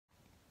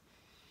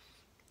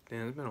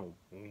Damn, it's been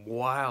a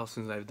while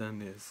since I've done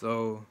this.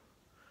 So,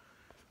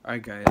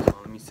 alright guys,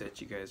 let me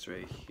set you guys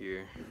right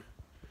here.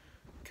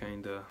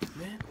 Kinda.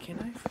 Man, can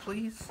I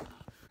please?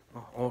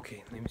 Oh,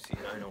 okay, let me see.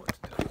 I know what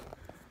to do.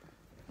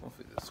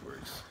 Hopefully this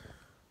works.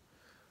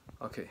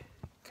 Okay,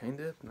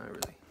 kinda, not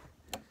really.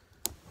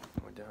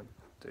 More down.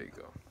 There you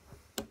go.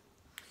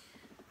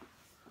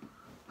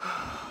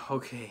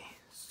 Okay,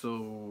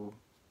 so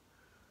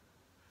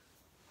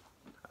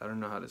I don't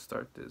know how to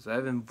start this. I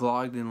haven't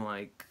vlogged in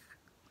like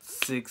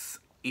 6,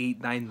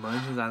 8, 9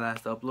 months since I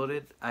last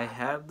uploaded. I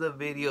have the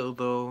video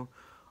though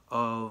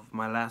of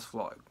my last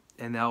vlog,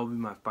 and that will be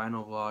my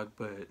final vlog,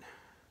 but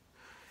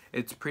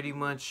it's pretty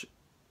much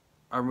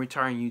I'm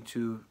retiring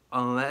YouTube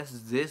unless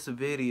this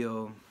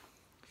video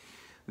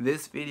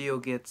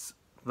gets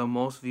the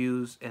most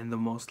views and the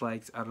most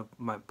likes out of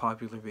my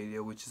popular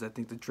video, which is I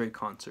think the Drake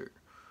concert.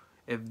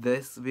 If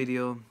this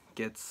video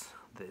gets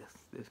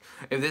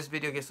if this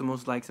video gets the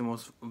most likes and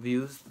most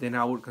views, then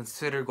I would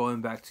consider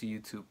going back to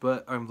YouTube,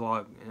 but I'm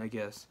vlogging, I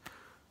guess.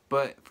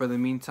 But for the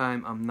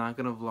meantime, I'm not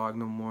gonna vlog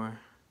no more.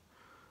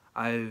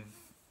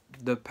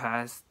 The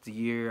past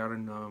year, I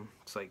don't know,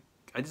 it's like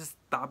I just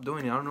stopped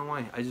doing it. I don't know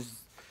why.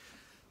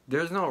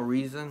 There's no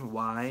reason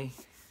why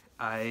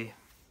I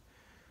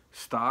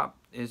stopped.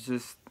 It's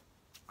just,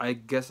 I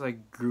guess I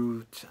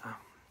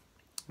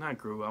not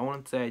grew. I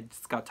wouldn't say I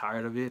just got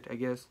tired of it, I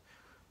guess.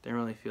 Didn't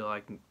really feel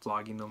like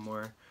vlogging no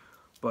more.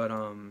 But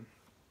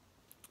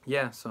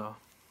yeah, so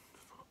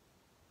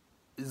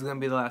this is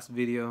gonna be the last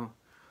video.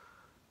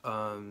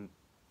 Got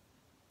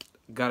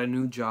a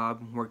new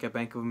job, work at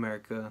Bank of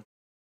America.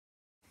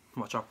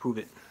 Watch, I'll prove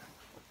it.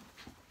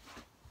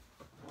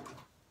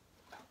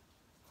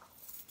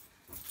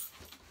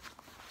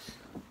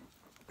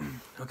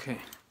 Okay,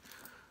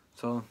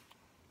 so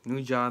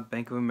new job,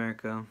 Bank of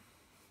America.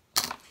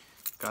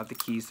 Got the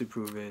keys to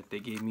prove it. They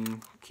gave me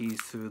keys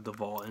to the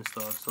vault and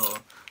stuff. So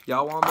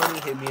y'all want money,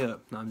 hit me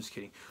up. No, I'm just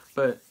kidding.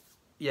 But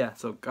yeah,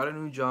 so got a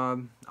new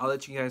job. I'll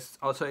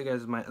tell you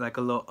guys my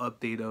a little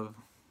update of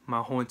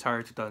my whole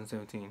entire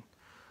 2017.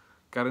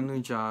 Got a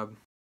new job.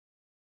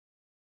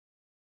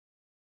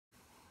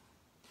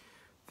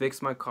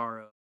 Fixed my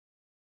car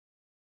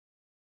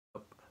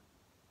up.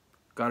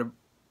 Gotta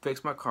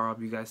fix my car up.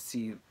 You guys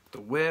see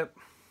the whip.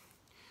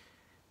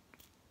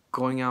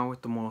 Going out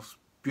with the most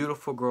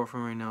beautiful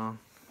girlfriend right now.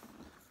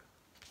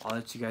 I'll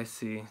let you guys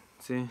see.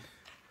 See?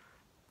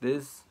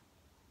 This,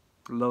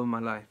 love of my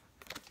life.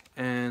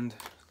 And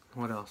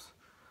what else?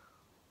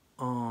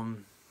 So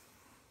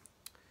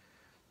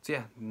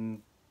yeah,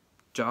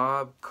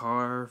 job,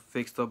 car,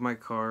 fixed up my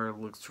car,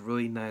 looks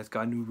really nice.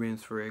 Got new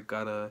rims for it.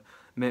 Got a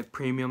Met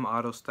Premium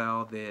Auto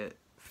Style that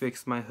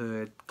fixed my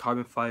hood.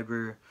 Carbon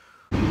fiber.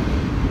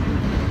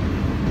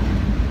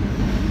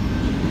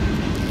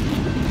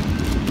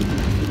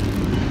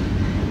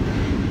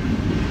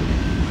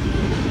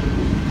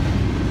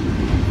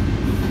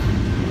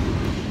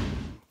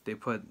 They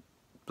put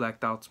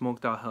blacked out,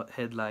 smoked out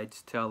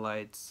headlights, tail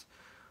lights.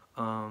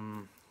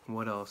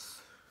 What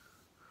else?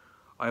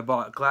 I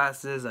bought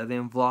glasses. I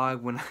didn't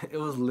vlog when it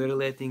was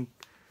literally, I think,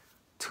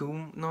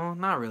 no,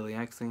 not really,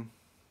 actually.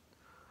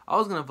 I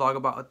was gonna vlog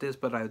about this,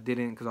 but I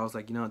didn't because I was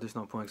like, you know, there's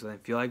no point because I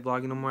didn't feel like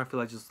vlogging no more. I feel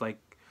like just like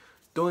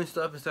doing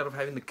stuff instead of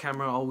having the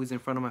camera always in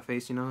front of my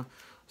face, you know.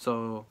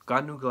 So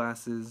got new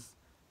glasses,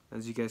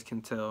 as you guys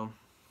can tell.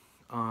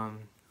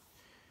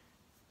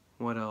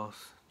 What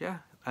else? Yeah,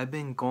 I've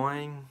been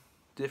going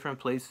different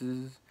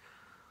places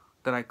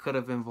that I could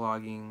have been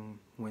vlogging.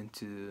 Went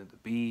to the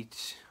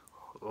beach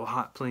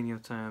plenty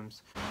of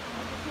times. I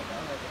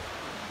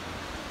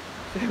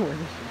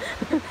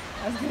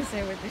was gonna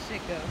say, where'd the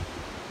shit go?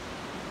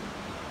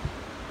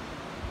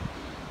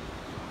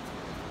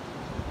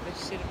 The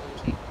shit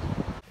emoji.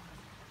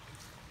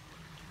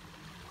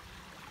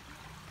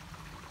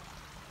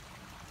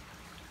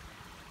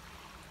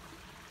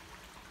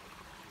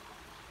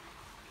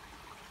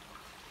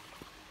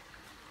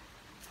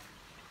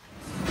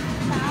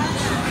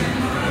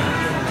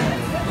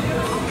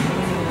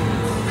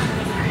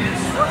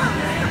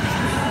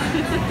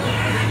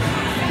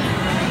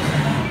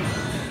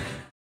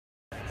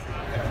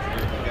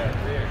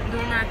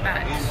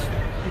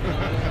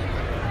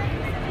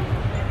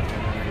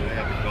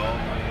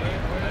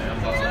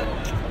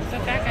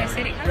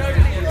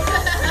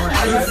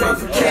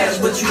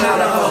 But you not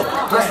a hoe.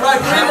 That's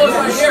right, Primo's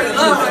right here.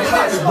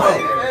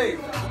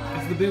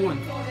 It's the big one.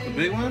 The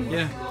big one?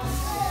 Yeah.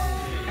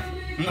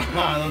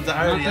 Not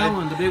that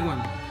one, the big one.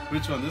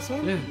 Which one? This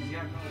one? Yeah.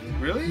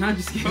 Really? Not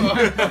just kidding.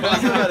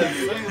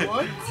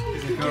 What?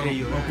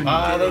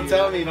 Don't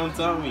tell me, don't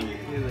tell me.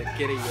 He's like,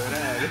 get it,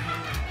 you're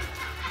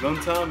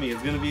Don't tell me,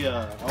 it's gonna be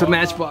a... It's a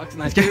matchbox.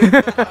 Nice. I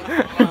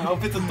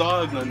hope it's a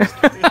dog. No,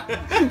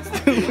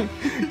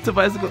 it's a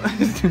bicycle.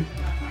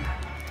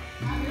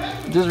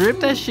 Just rip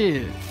that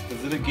shit.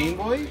 Is it a Game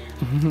Boy?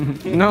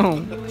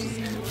 No.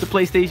 It's a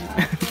PlayStation.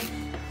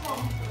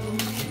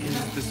 Is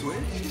it the Switch?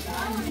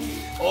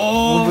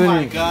 Oh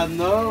my god,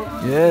 no.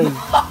 Yes.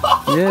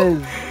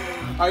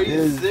 Yes. Are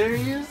you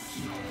serious?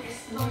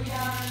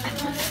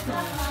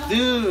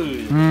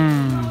 Dude. Are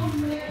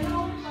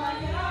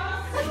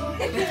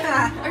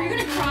you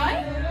gonna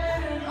cry?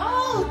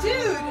 Oh,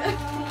 dude.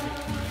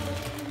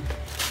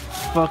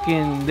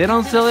 Fucking, they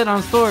don't sell it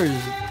on stores.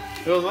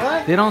 It was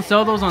what? They don't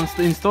sell those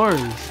in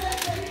stores.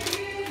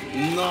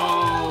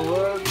 No.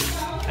 What?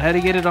 I had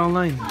to get it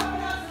online.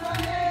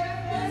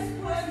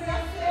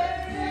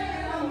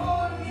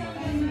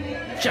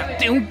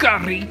 Chate un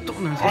carrito.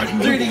 No, I'm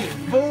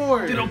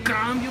 34. te lo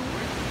cambio.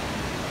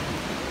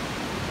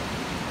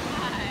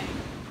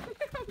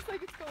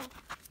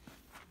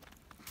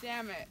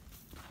 Damn it.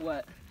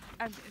 What?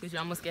 Did you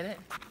almost get it?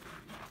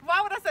 Why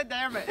would I say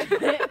damn it?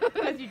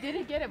 Because you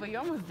didn't get it, but you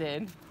almost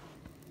did.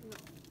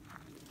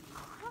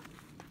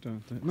 No.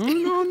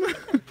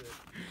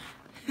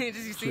 Did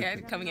you see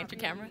it coming at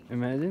your camera?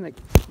 Imagine like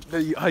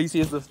how you see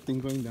is the thing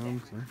going down.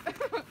 So.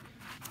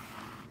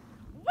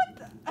 What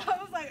the? I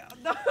was like,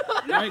 no.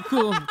 Alright,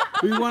 cool.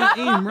 We want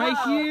to aim right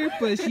here,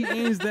 but she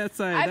aims that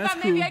side. I That's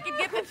thought cool. maybe I could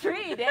get the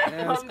tree.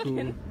 Damn. That's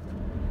cool.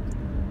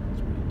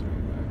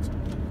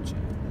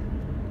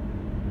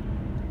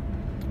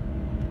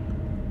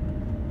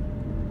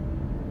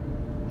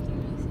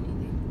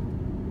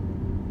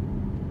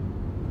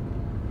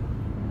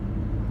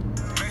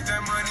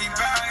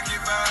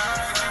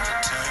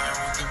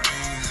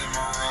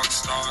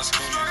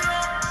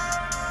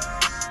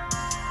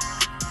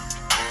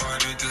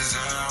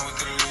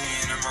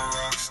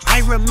 I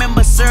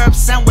remember syrup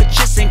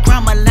sandwiches and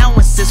crime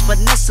allowances.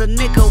 Finesse a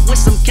nigga with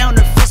some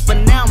counterfeits, but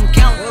now I'm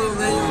counting. No.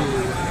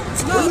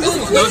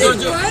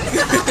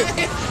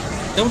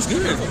 That was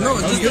good. No,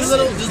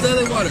 just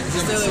LA water.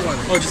 Just LA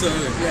water. Oh, just LA.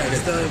 Yeah,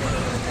 just LA water.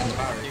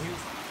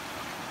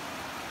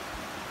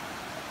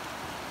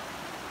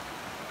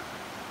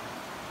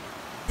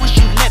 Once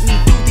you let me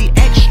do the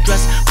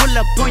extras, pull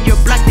up on your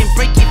block, then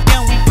break it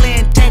down. We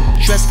playing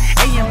Tetris.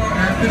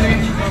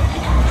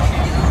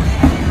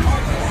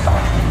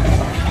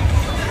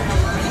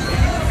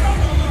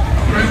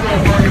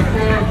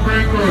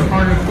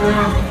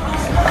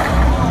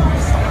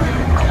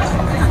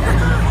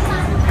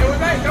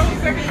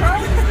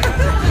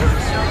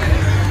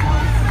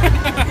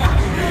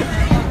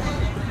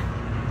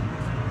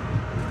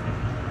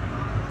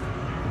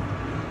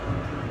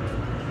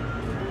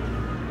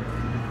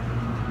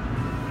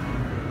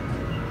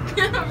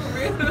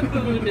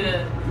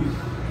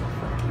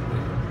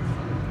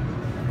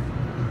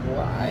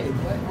 Why?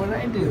 What did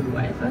I do?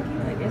 Why fuck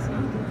you? I guess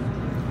not.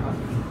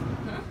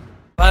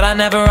 But I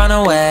never run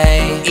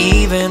away,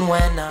 even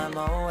when I'm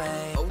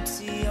away.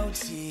 OT,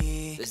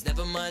 OT, there's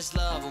never much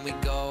love when we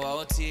go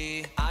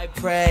OT. I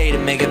pray to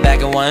make it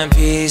back in one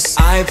piece.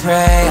 I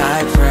pray,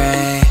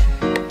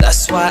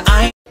 that's why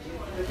I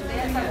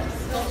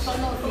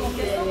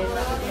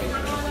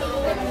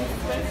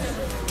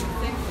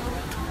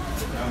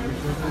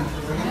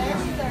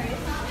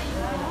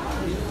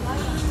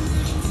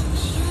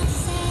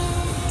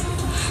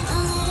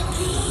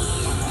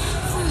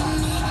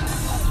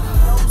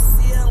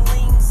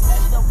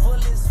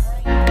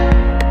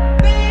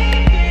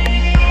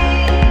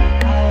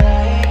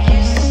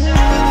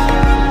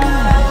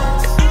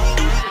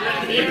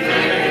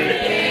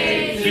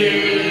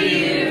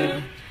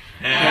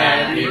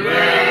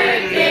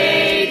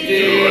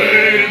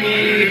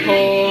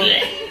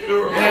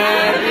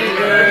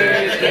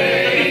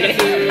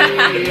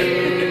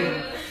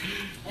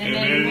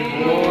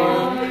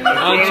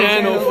on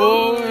channel 4.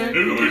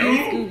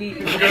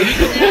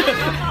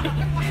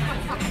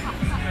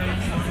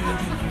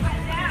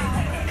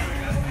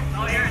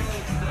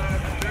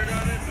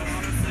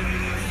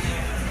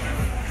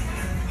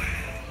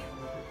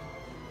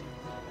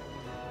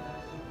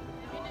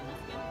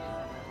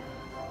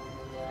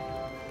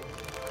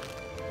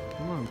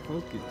 Come on,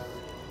 focus.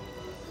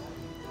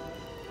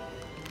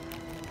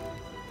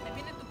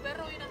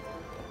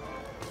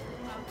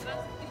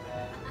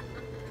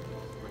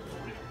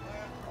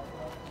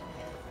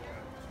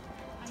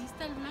 Ahí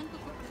está el blanco.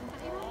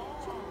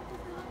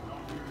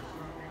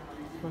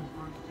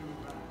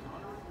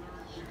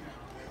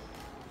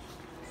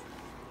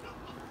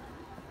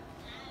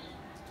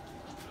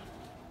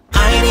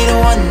 I need a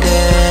one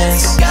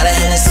dance. Got a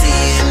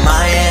Hennessy in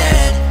my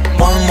hand.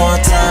 One more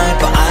time,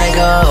 but I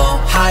go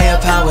higher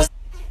powers.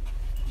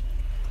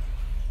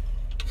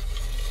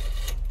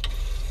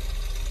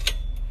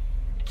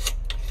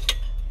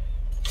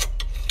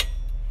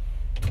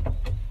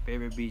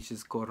 Favorite beach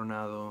is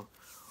Coronado.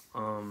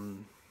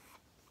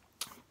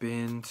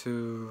 Been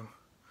to,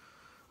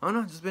 I don't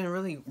know, just been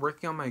really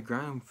working on my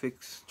grind,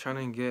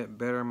 trying to get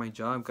better at my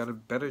job. Got a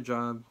better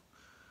job,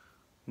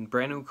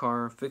 brand new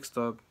car, fixed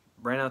up,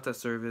 ran out that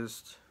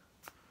serviced.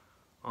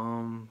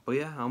 But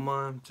yeah, I'm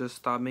gonna just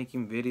stop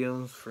making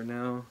videos for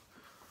now,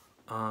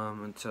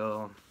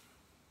 until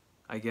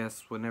I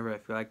guess whenever I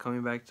feel like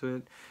coming back to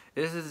it.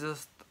 This is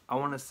just, I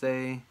want to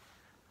say,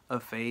 a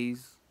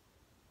phase.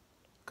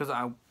 Because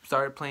I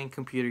started playing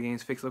computer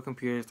games, fixed up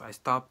computers, I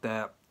stopped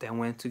that, then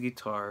went to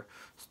guitar,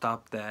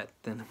 stopped that,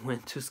 then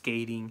went to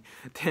skating,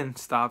 then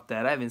stopped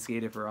that. I haven't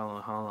skated for I don't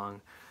know how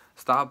long.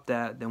 Stopped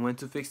that, then went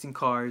to fixing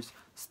cars,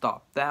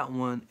 stopped that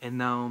one, and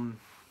now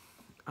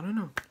I don't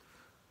know.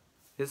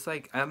 It's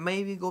like, I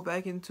maybe go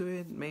back into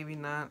it, maybe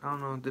not. I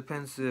don't know.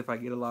 Depends if I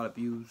get a lot of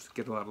views,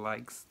 get a lot of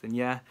likes. Then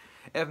yeah.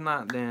 If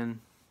not, then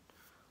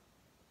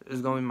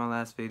it's going to be my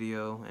last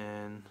video.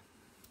 And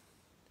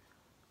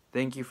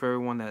thank you for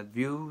everyone that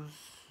viewed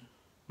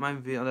my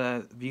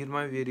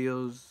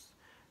videos,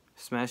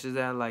 smashes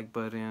that like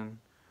button,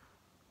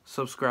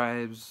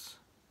 subscribes,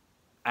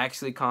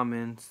 actually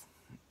comments,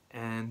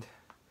 and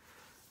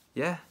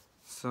yeah.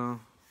 So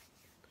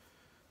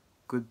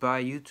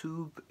goodbye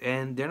YouTube.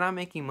 And they're not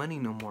making money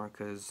no more,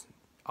 because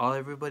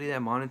everybody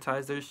that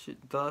monetize their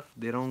stuff,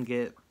 they don't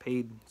get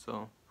paid.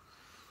 So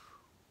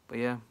but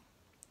yeah,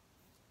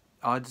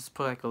 I'll just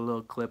put like a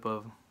little clip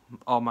of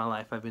all my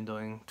life I've been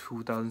doing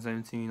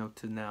 2017 up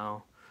to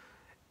now,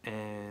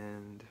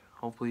 and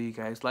hopefully you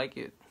guys like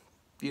it,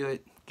 view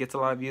it, gets a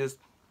lot of views,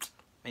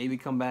 maybe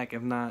come back.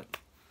 If not,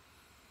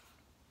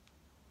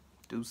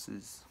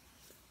 deuces.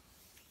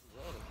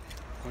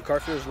 My car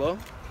feels low.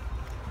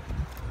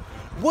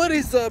 What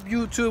is up,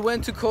 YouTube?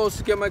 Went to Kohl's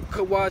to get my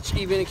watch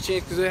even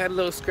exchange because I had a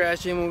little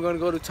scratch in. We're gonna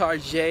go to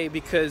Target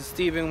because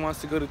Steven wants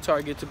to go to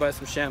Target to buy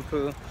some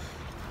shampoo.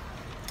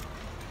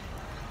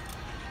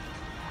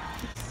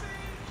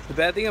 The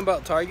bad thing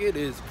about Target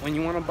is when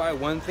you want to buy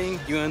one thing,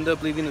 you end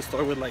up leaving the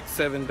store with like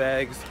 7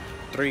 bags,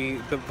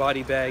 3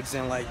 body bags,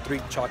 and like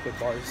 3 chocolate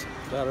bars.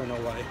 I don't know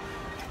why.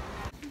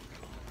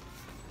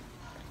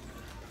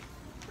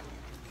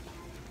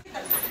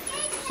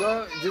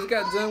 So just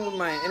got done with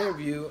my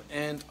interview,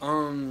 and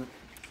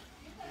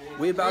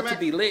we about to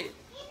be lit.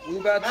 We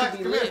about to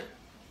be lit.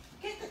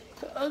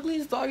 The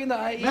ugliest dog in the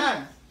IE.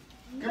 Max,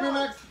 come here,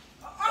 Max.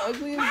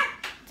 Ugliest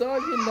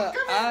dog in the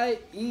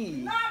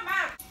IE.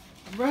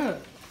 Bruh,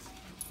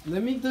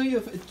 let me do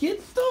your face.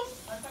 Get the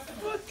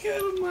fuck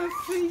out of my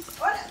face.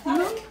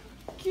 No,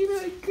 get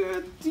that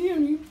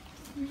goddamn you.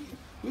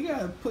 We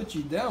gotta put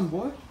you down,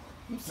 boy.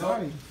 I'm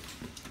sorry.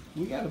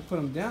 We gotta put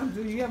him down,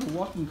 dude. You have a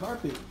walking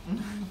carpet.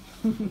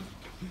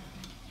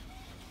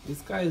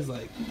 This guy is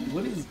like,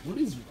 what is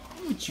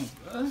wrong with you,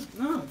 bruh?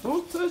 No,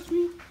 don't touch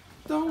me.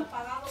 Don't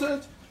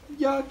touch.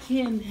 Y'all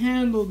can't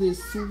handle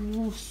this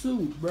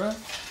suit, bruh.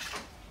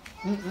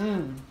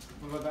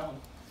 What about that one?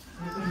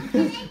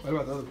 What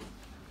about the other?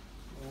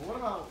 What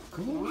about?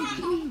 Cool.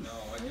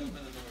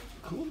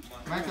 Cool.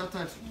 Max, I'll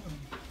touch.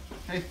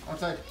 Hey,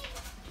 outside.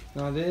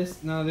 Now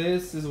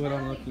this is what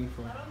I'm looking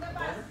for.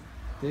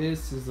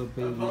 This is a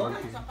baby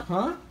looking.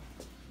 Huh?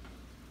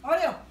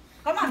 Oreo,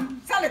 come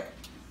on, sell it.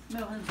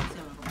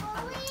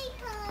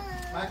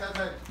 Max,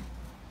 outside.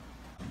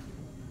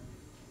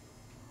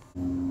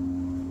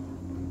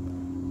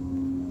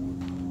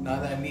 Now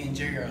that me and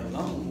Jay are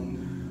alone,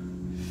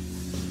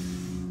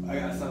 I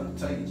got something to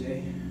tell you,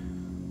 Jay.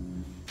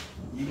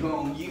 You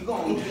gon'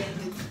 get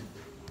it.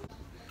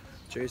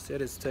 Jay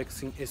said it's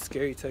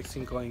scary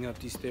texting going up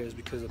these stairs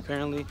because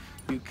apparently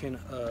you can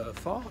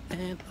fall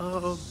and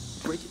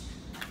break it.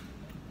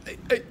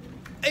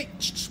 Hey.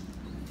 Shh.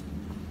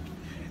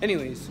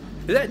 Anyways,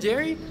 is that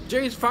Jerry?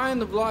 Jerry's fine in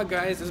the vlog,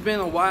 guys. It's been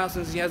a while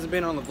since he hasn't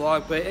been on the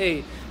vlog, but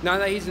hey, now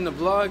that he's in the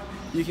vlog,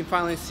 you can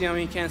finally see him.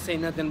 He can't say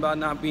nothing about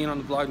not being on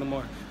the vlog no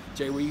more.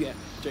 Jay, where you at?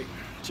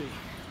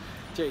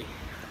 Jay.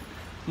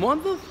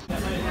 Mother?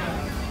 Even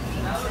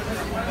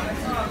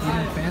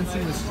fancy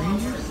with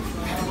strangers?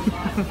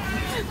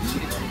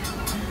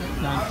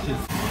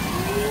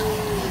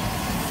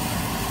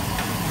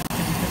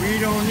 We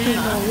don't need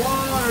no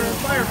water,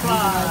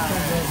 firefly.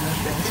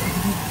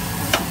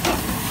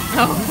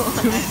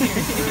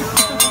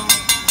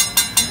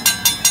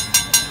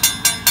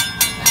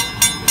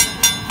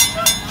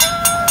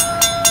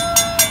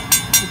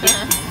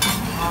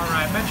 All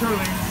right,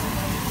 Metrolink.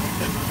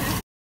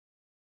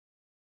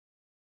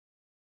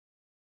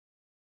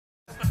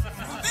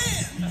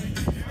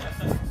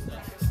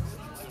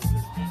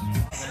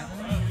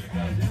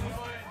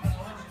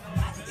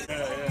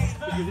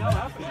 Oh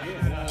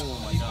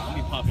my god, I'll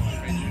be popping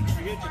like crazy.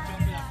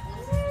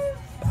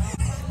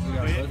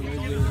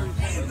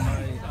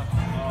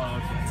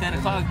 10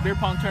 o'clock beer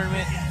pong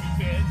tournament.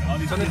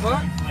 10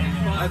 o'clock?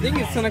 I think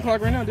it's 10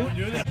 o'clock right now, dude. Did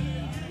you get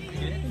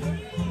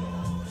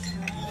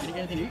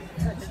anything to eat?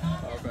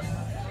 Oh, okay.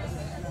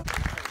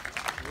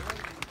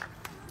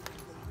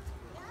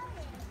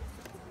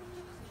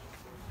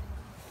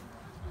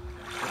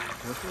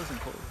 This wasn't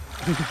cold.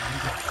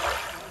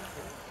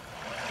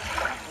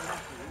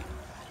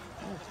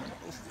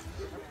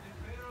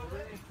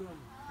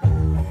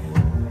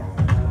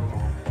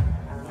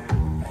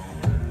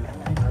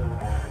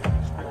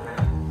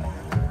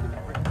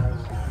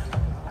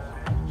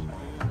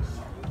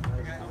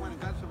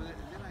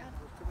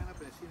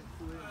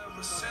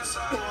 Since I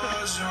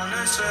was young,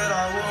 they said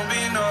I won't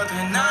be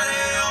nothing. Now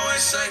they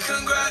always say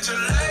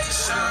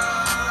congratulations.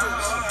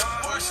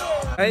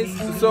 Guys,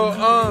 so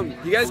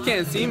you guys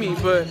can't see me,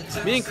 but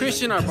me and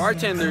Christian are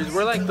bartenders.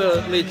 We're like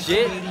the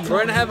legit. We're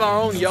gonna have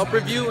our own Yelp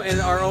review and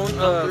our own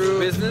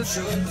business.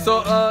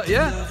 So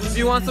yeah, if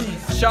you want some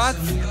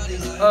shots,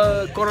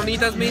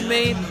 coronitas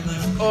made,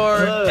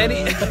 or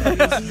any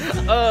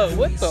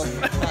what the?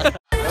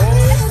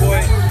 Oh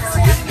boy,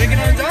 you drinking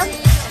on the job?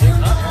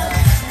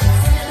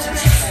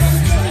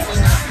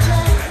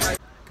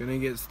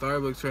 get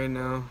Starbucks right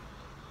now.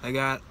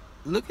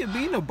 Look at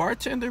being a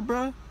bartender,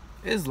 bro.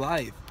 It's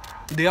life.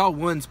 They all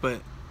ones,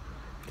 but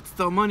it's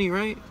still money,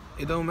 right?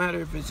 It don't matter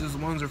if it's just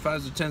ones or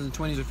fives or tens or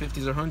 20s or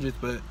 50s or hundreds,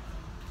 but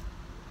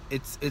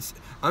it's.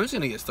 I'm just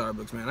gonna get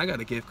Starbucks, man. I got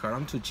a gift card.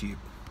 I'm too cheap.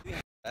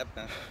 That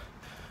bad.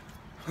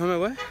 Oh my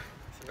what? So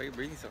why are you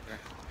breathing so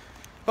fast?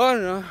 Oh, I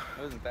don't know.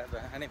 It wasn't that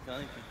bad. I didn't feel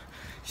anything.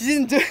 She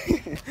didn't do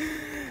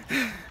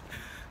it.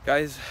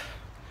 Guys,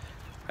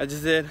 I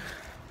just did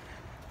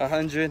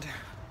 100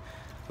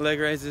 leg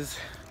raises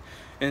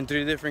in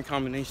 3 different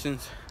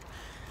combinations.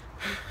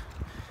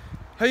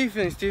 How you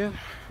feeling, Steven?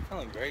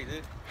 Feeling great,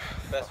 dude.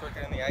 Best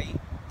workout in the IE.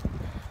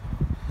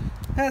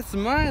 That's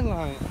my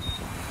line.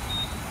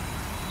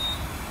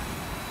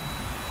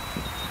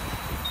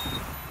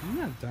 He's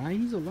not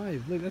dying, he's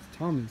alive. Look, that's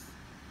Thomas.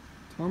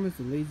 Thomas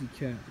the lazy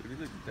cat. Dude, he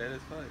looks dead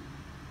as fuck.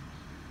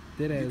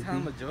 Dead ass. You tell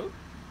him a joke?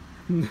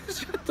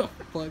 Shut the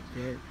fuck up.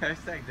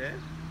 Hashtag dead?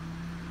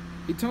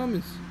 Hey,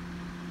 Thomas.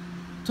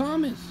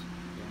 Thomas.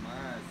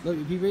 Tomas. Look,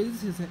 if he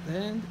raises his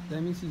hand,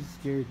 that means he's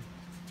scared.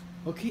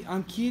 Okay,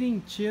 I'm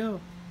kidding. Chill.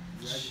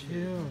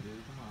 Chill.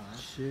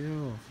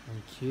 Chill.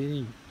 I'm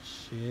kidding.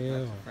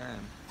 Chill.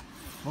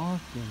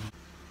 Fucking.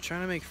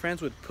 Trying to make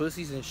friends with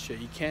pussies and shit.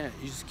 You can't.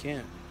 You just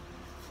can't.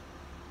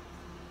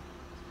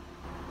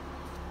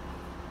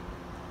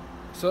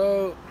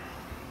 So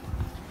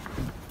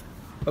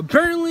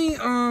apparently we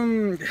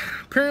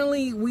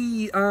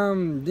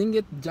didn't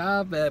get the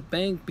job at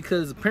bank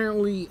because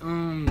apparently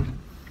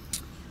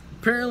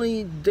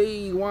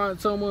they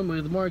want someone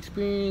with more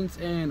experience,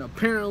 and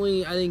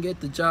apparently I didn't get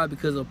the job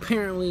because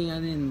apparently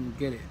I didn't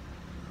get it.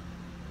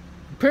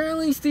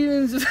 Apparently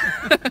Steven's just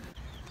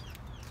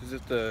it's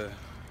just the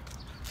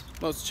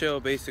most chill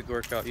basic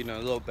workout, you know,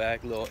 a little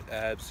back, little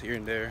abs here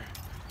and there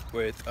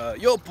with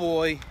yo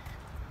boy.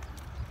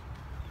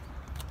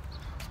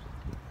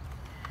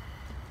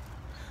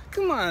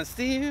 Come on,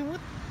 Steven.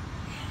 What?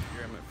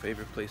 You're at my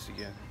favorite place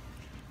again.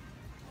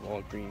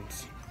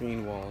 Walgreens.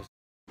 Green walls.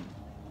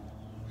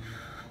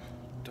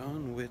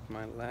 Done with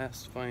my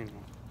last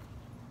final.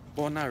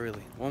 Well, not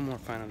really. One more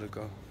final to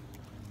go.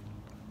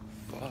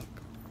 Fuck.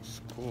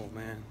 School,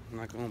 man. I'm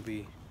not gonna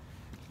be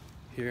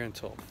here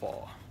until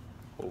fall.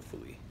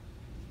 Hopefully.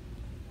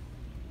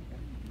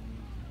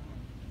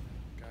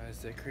 Guys,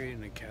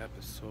 decorating a cap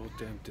is so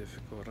damn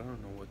difficult. I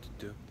don't know what to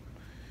do.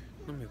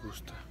 No me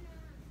gusta.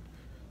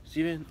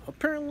 Steven,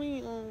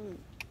 apparently,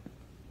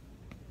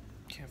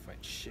 can't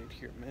find shit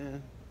here,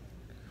 man.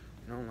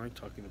 I don't like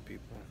talking to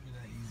people.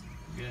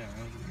 Yeah,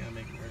 I was just gonna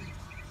make it work.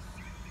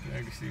 You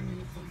can see me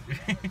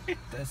with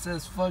That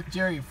says fuck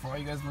Jerry for all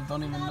you guys that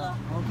don't even know.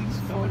 All these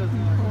fucking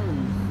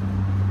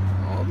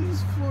All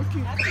these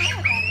fucking That's all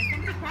about it.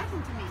 Somebody's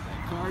passing to me.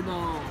 Cardo.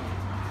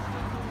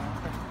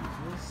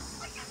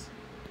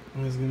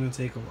 It's gonna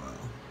take a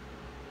while.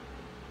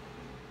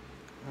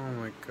 Oh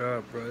my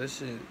god, bro. This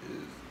shit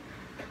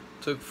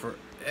took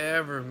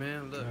forever,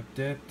 man. Look. Got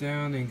that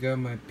down and got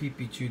my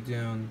pee-pee chew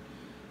down.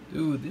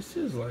 Dude, this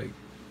is like,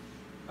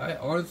 I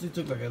honestly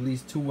took like at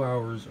least 2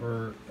 hours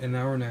or an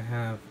hour and a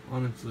half.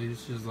 Honestly,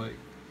 this is like,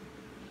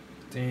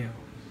 damn.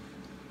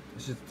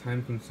 It's just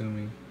time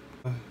consuming.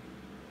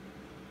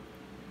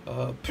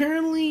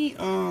 Apparently,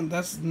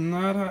 that's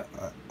not how,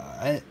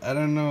 I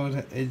don't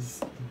know.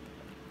 It's,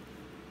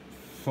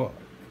 fuck.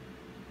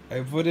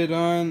 I put it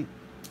on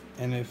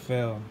and it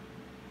fell.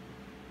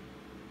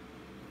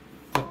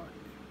 Fuck.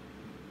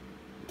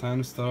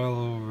 Time to start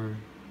all over.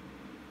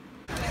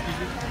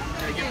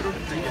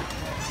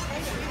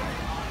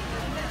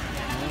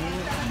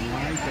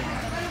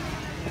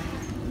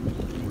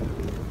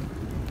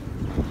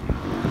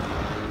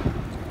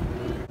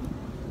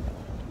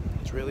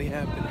 It's really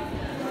happening.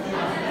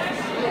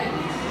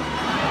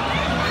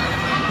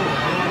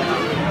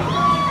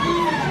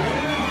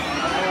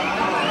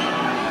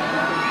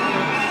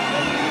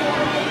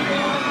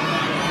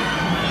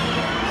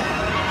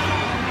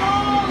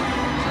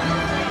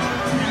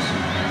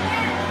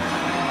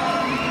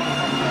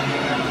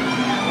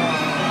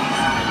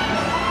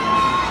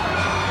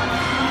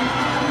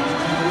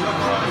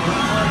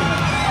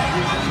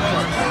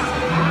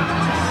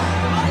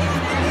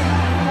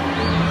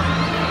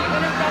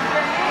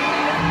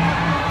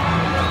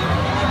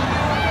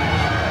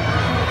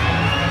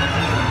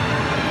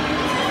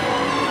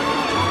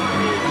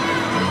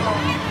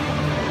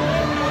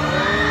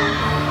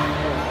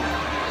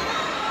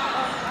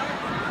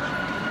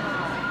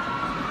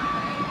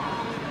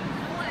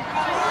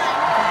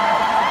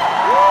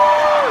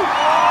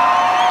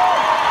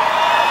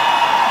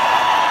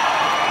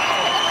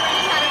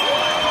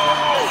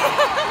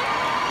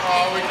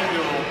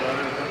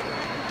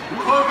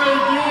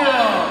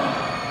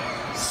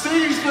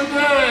 Seize the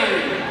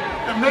day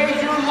and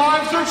make your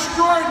lives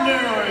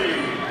extraordinary.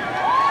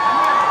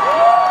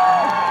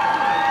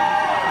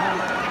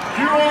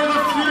 You are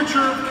the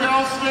future of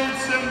Cal State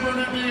San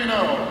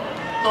Bernardino,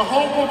 the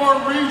hope of our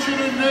region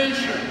and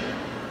nation.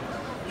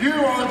 You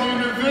are the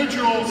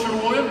individuals who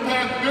will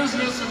impact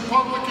business and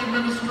public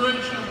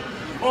administration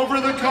over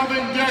the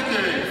coming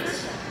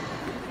decades.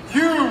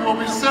 You will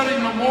be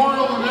setting the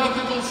moral and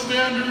ethical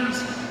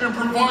standards and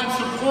provide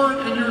support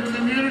in your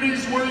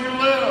communities where you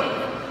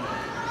live.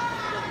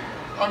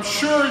 I'm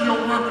sure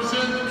you'll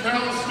represent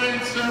Cal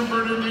State San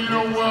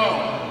Bernardino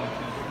well.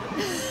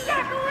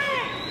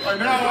 I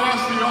now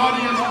ask the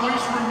audience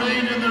please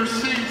remain in their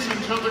seats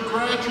until the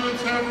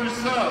graduates have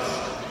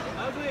recessed.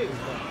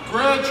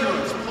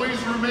 Graduates,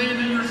 please remain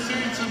in your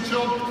seats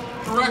until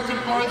directed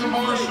by the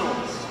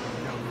marshals.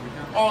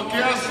 All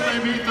guests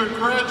may meet their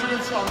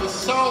graduates on the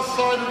south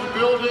side of the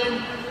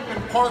building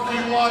in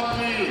parking lot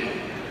D.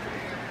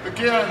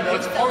 Again,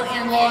 that's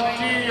parking lot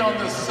D on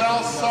the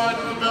south side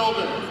of the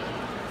building.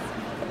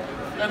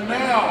 And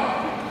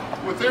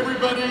now, with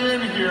everybody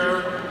in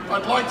here,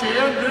 I'd like to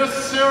end this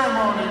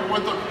ceremony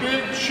with a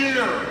big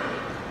cheer.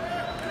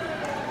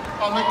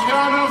 On the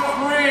count of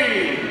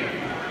 3.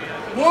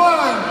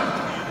 1,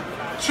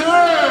 2,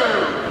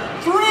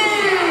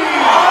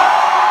 3!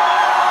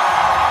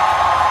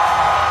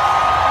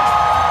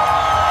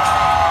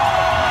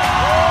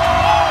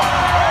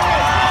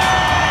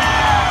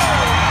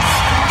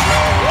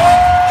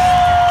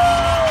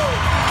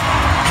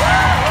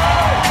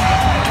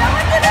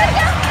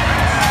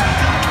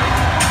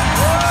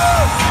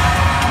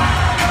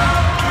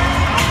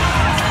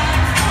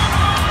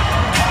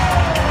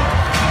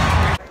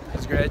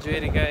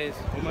 Graduated, guys.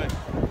 Oh my.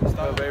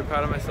 I'm very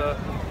proud of myself.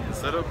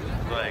 Instead of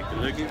like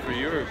looking for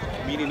you or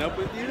meeting up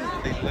with you,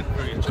 they look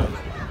for each other.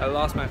 I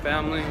lost my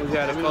family. We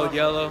got a code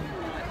yellow.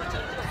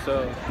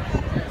 So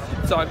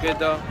it's all good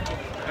though.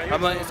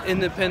 I'm an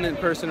independent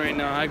person right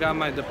now. I got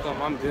my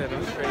diploma. I'm good.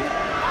 I'm straight.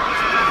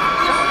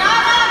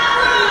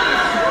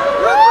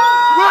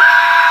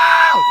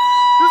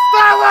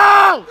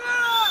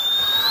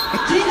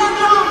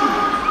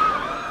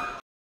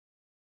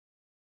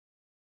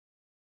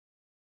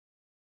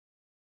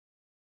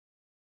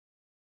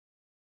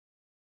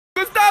 Gustavo!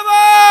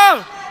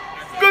 Gustavo!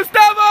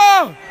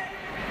 Gustavo!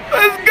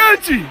 Let's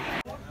Gucci!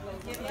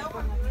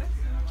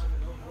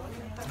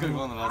 It's gonna go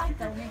on the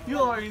loudspeaker. You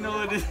already know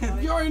what it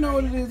is. You already know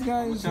what it is,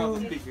 guys. So.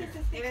 You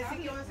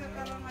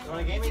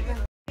wanna game anything?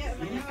 You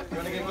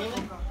wanna get a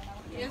game?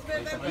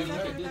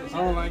 I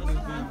don't like this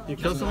game. You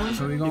kill someone?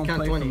 So we gonna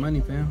play 20. For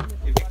money, fam.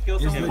 If you kill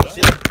someone,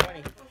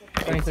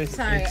 Sorry.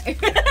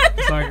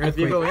 Sorry,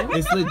 Earthquake. go in?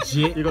 It's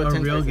legit You go a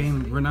 10 real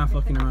seconds. game. We're not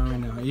fucking around right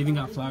now. I even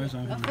got flowers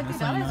on here. That's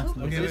how you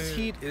know. This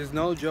heat is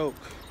no joke.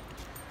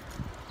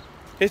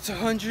 It's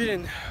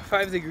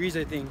 105 degrees,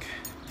 I think,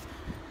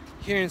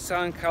 here in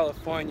Southern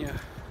California.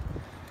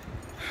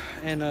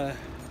 And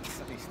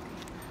Sunny state.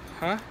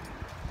 huh? I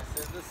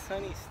said the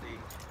sunny state.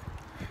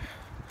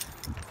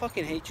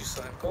 Fucking hate you,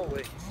 son. Go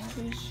away.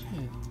 Shit.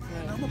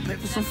 I'm gonna pay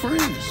for some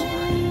friends.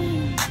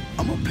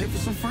 I'm gonna pay for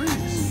some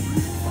friends.